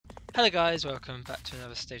Hello guys, welcome back to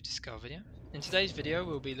another Stevetheskull video. In today's video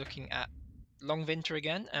we'll be looking at Longvinter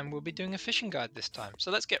again, and we'll be doing a fishing guide this time. So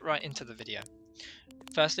let's get right into the video.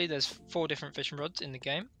 Firstly, there's 4 different fishing rods in the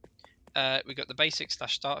game. We've got the basic /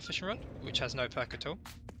 starter fishing rod, which has no perk at all.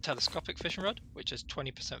 Telescopic fishing rod, which has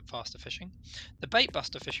 20% faster fishing. The bait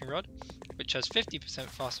buster fishing rod, which has 50%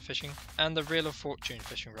 faster fishing. And the reel of fortune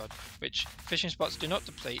fishing rod, which fishing spots do not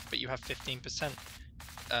deplete, but you have 15%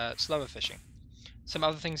 slower fishing. Some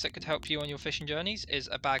other things that could help you on your fishing journeys is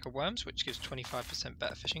a bag of worms, which gives 25%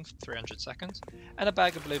 better fishing for 300 seconds, and a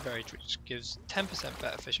bag of blueberries, which gives 10%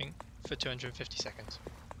 better fishing for 250 seconds.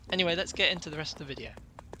 Anyway, let's get into the rest of the video.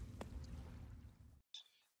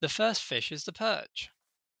 The first fish is the perch.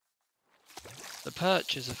 The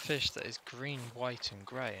perch is a fish that is green, white and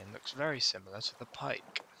grey and looks very similar to the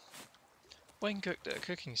pike. When cooked at a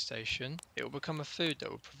cooking station, it will become a food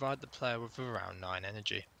that will provide the player with around 9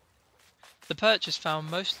 energy. The perch is found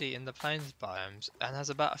mostly in the plains biomes and has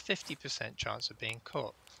about a 50% chance of being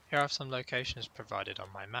caught. Here are some locations provided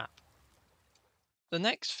on my map. The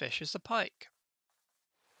next fish is the pike.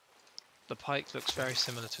 The pike looks very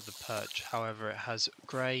similar to the perch, however it has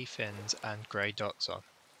grey fins and grey dots on.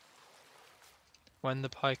 When the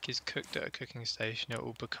pike is cooked at a cooking station, it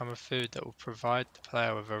will become a food that will provide the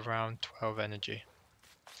player with around 12 energy.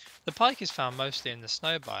 The pike is found mostly in the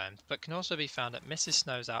snow biomes, but can also be found at Mrs.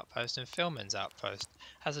 Snow's outpost and Philman's outpost,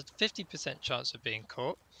 has a 50% chance of being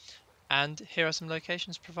caught, and here are some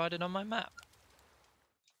locations provided on my map.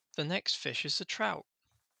 The next fish is the trout.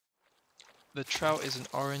 The trout is an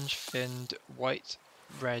orange-finned, white,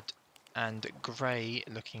 red and grey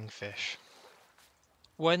looking fish.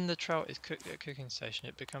 When the trout is cooked at a cooking station,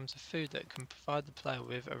 it becomes a food that can provide the player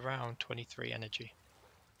with around 23 energy.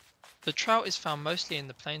 The trout is found mostly in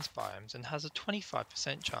the plains biomes and has a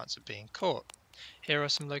 25% chance of being caught. Here are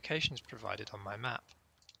some locations provided on my map.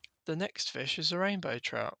 The next fish is the rainbow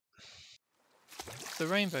trout. The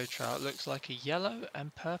rainbow trout looks like a yellow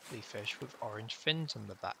and purpley fish with orange fins on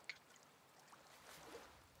the back.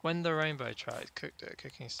 When the rainbow trout is cooked at a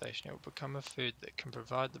cooking station, it will become a food that can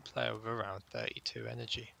provide the player with around 32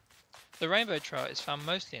 energy. The rainbow trout is found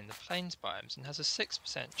mostly in the plains biomes and has a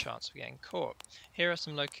 6% chance of getting caught. Here are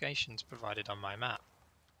some locations provided on my map.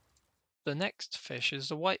 The next fish is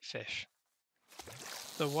the whitefish.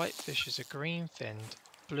 The whitefish is a green-finned,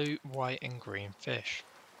 blue, white and green fish.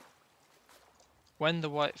 When the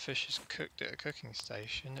whitefish is cooked at a cooking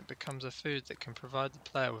station, it becomes a food that can provide the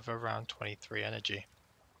player with around 23 energy.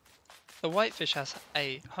 The whitefish has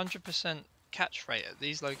a 100% catch rate at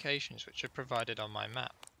these locations, which are provided on my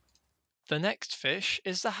map. The next fish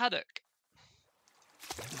is the haddock.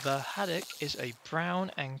 The haddock is a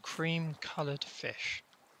brown and cream coloured fish.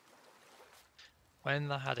 When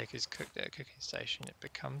the haddock is cooked at a cooking station, it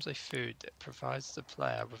becomes a food that provides the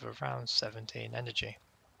player with around 17 energy.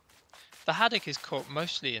 The haddock is caught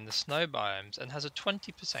mostly in the snow biomes and has a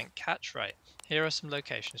 20% catch rate. Here are some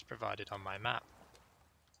locations provided on my map.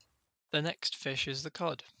 The next fish is the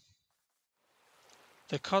cod.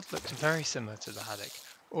 The cod looks very similar to the haddock,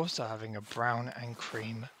 also having a brown and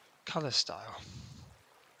cream colour style.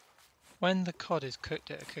 When the cod is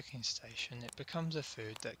cooked at a cooking station, it becomes a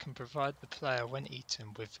food that can provide the player when eaten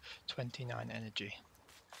with 29 energy.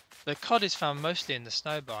 The cod is found mostly in the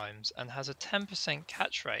snow biomes and has a 10%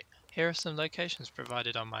 catch rate. Here are some locations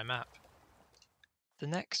provided on my map. The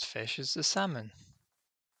next fish is the salmon.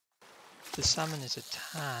 The salmon is a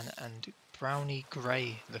tan and browny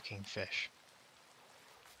grey looking fish.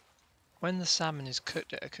 When the salmon is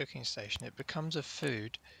cooked at a cooking station, it becomes a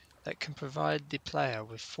food that can provide the player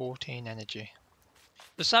with 14 energy.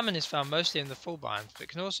 The salmon is found mostly in the fall biomes, but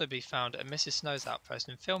can also be found at Mrs. Snow's outpost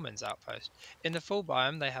and Philman's outpost. In the fall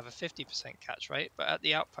biome they have a 50% catch rate, but at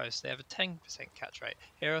the outpost they have a 10% catch rate.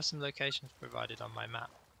 Here are some locations provided on my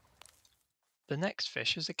map. The next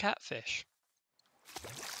fish is a catfish.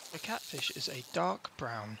 The catfish is a dark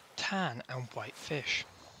brown, tan and white fish.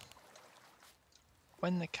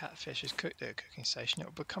 When the catfish is cooked at a cooking station, it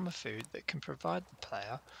will become a food that can provide the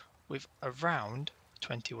player with around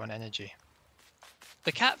 21 energy.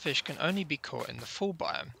 The catfish can only be caught in the fall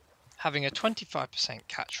biome, having a 25%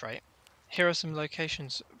 catch rate. Here are some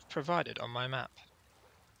locations provided on my map.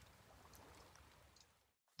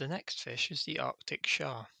 The next fish is the Arctic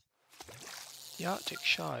Char. The Arctic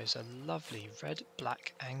Char is a lovely red,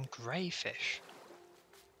 black and grey fish.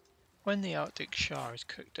 When the Arctic Char is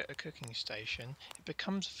cooked at a cooking station, it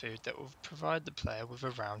becomes a food that will provide the player with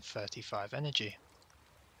around 35 energy.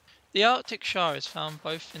 The Arctic Char is found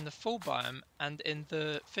both in the fall biome and in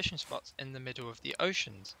the fishing spots in the middle of the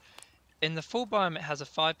oceans. In the fall biome it has a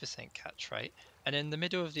 5% catch rate, and in the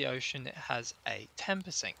middle of the ocean it has a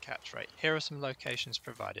 10% catch rate. Here are some locations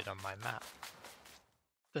provided on my map.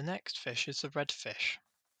 The next fish is the redfish.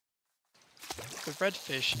 The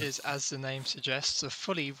redfish is, as the name suggests, a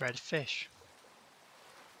fully red fish.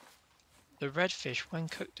 The redfish, when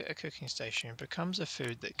cooked at a cooking station, becomes a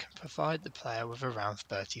food that can provide the player with around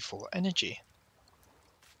 34 energy.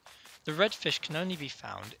 The redfish can only be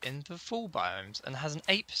found in the full biomes and has an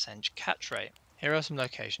 8% catch rate. Here are some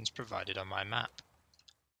locations provided on my map.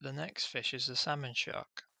 The next fish is the salmon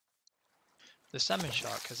shark. The salmon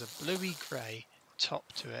shark has a bluey-grey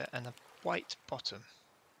top to it and a white bottom.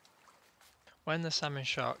 When the salmon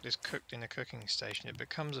shark is cooked in a cooking station, it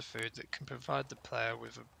becomes a food that can provide the player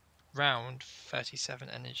with around 37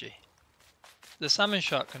 energy. The salmon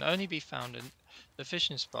shark can only be found in the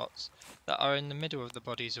fishing spots that are in the middle of the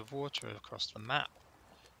bodies of water across the map.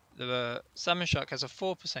 The salmon shark has a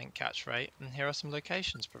 4% catch rate, and here are some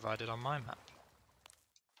locations provided on my map.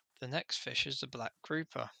 The next fish is the black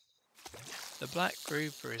grouper. The black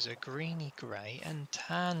grouper is a greeny grey and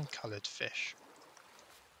tan coloured fish.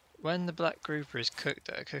 When the black grouper is cooked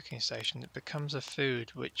at a cooking station, it becomes a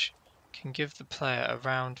food which can give the player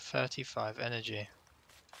around 35 energy.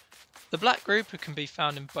 The black grouper can be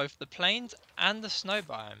found in both the plains and the snow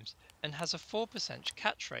biomes and has a 4%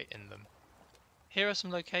 catch rate in them. Here are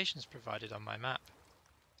some locations provided on my map.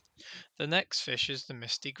 The next fish is the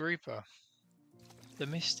Misty Grouper. The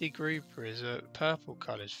Misty Grouper is a purple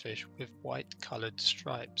coloured fish with white coloured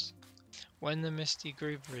stripes. When the Misty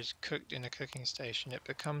Grouper is cooked in a cooking station, it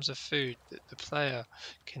becomes a food that the player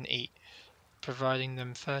can eat, providing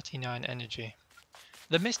them 39 energy.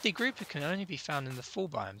 The Misty Grouper can only be found in the full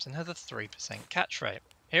biomes and has a 3% catch rate.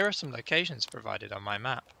 Here are some locations provided on my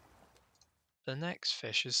map. The next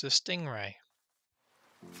fish is the Stingray.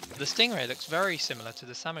 The Stingray looks very similar to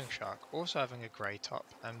the salmon shark, also having a grey top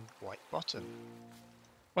and white bottom.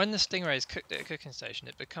 When the Stingray is cooked at a cooking station,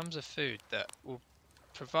 it becomes a food that will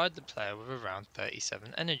provide the player with around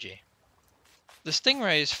 37 energy. The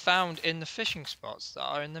Stingray is found in the fishing spots that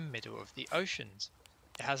are in the middle of the oceans.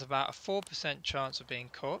 It has about a 4% chance of being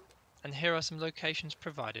caught, and here are some locations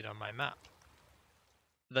provided on my map.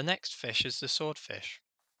 The next fish is the swordfish.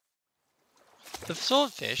 The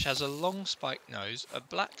swordfish has a long spiked nose, a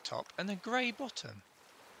black top and a grey bottom.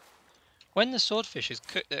 When the swordfish is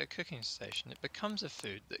cooked at a cooking station, it becomes a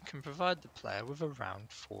food that can provide the player with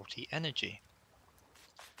around 40 energy.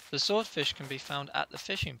 The swordfish can be found at the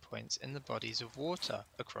fishing points in the bodies of water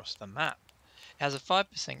across the map. It has a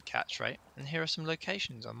 5% catch rate, and here are some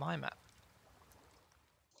locations on my map.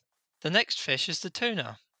 The next fish is the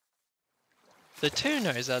tuna. The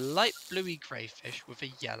tuna is a light bluey grey fish with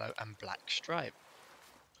a yellow and black stripe.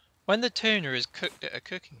 When the tuna is cooked at a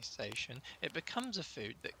cooking station, it becomes a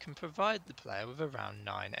food that can provide the player with around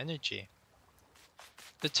 9 energy.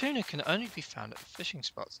 The tuna can only be found at the fishing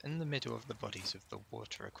spots in the middle of the bodies of the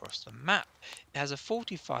water across the map. It has a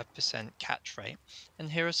 45% catch rate,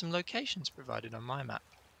 and here are some locations provided on my map.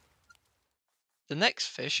 The next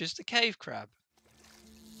fish is the cave crab.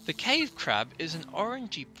 The cave crab is an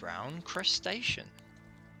orangey-brown crustacean.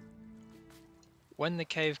 When the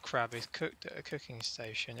cave crab is cooked at a cooking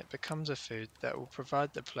station, it becomes a food that will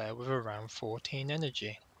provide the player with around 14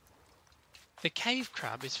 energy. The cave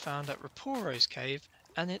crab is found at Raporo's cave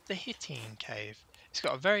and at the Hittine cave. It's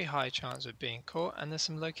got a very high chance of being caught, and there's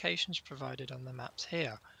some locations provided on the maps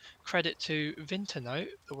here. Credit to Vinternote,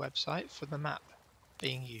 the website, for the map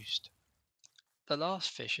being used. The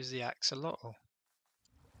last fish is the axolotl.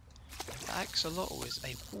 The axolotl is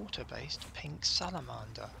a water-based pink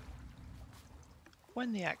salamander.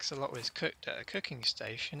 When the axolotl is cooked at a cooking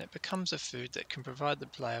station, it becomes a food that can provide the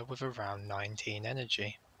player with around 19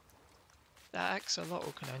 energy. The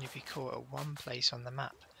axolotl can only be caught at one place on the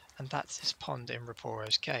map, and that's this pond in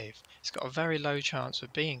Raporo's cave. It's got a very low chance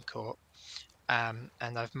of being caught, and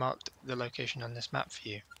I've marked the location on this map for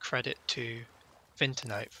you. Credit to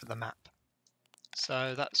Vinternote for the map.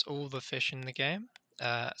 So that's all the fish in the game.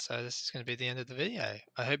 So this is going to be the end of the video.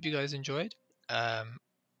 I hope you guys enjoyed.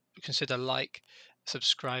 Consider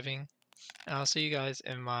subscribing, and I'll see you guys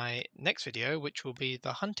in my next video, which will be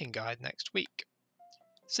the hunting guide next week.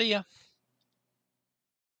 See ya!